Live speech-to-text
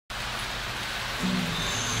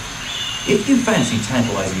If you fancy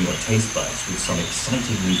tantalizing your taste buds with some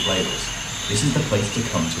exciting new flavors, this is the place to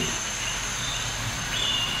come to.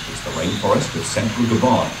 It's the rainforest of central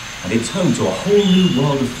Gabon, and it's home to a whole new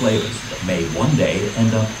world of flavors that may one day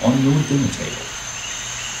end up on your dinner table.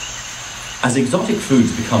 As exotic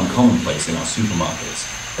foods become commonplace in our supermarkets,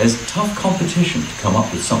 there's tough competition to come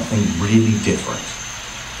up with something really different.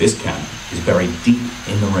 This camp is buried deep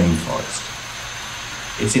in the rainforest.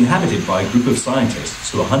 It's inhabited by a group of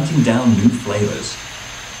scientists who are hunting down new flavors.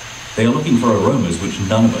 They are looking for aromas which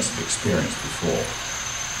none of us have experienced before.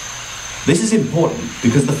 This is important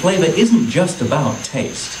because the flavor isn't just about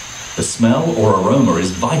taste. The smell or aroma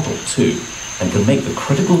is vital too, and can make the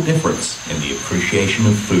critical difference in the appreciation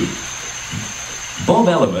of food. Bob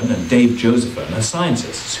Ellerman and Dave Josephson are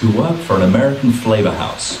scientists who work for an American flavor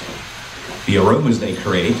house. The aromas they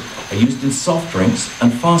create are used in soft drinks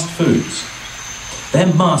and fast foods.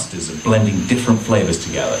 They're masters of blending different flavors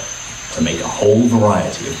together to make a whole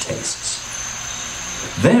variety of tastes.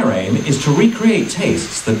 Their aim is to recreate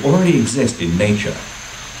tastes that already exist in nature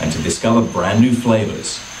and to discover brand new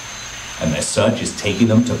flavors. And their search is taking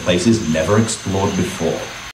them to places never explored before.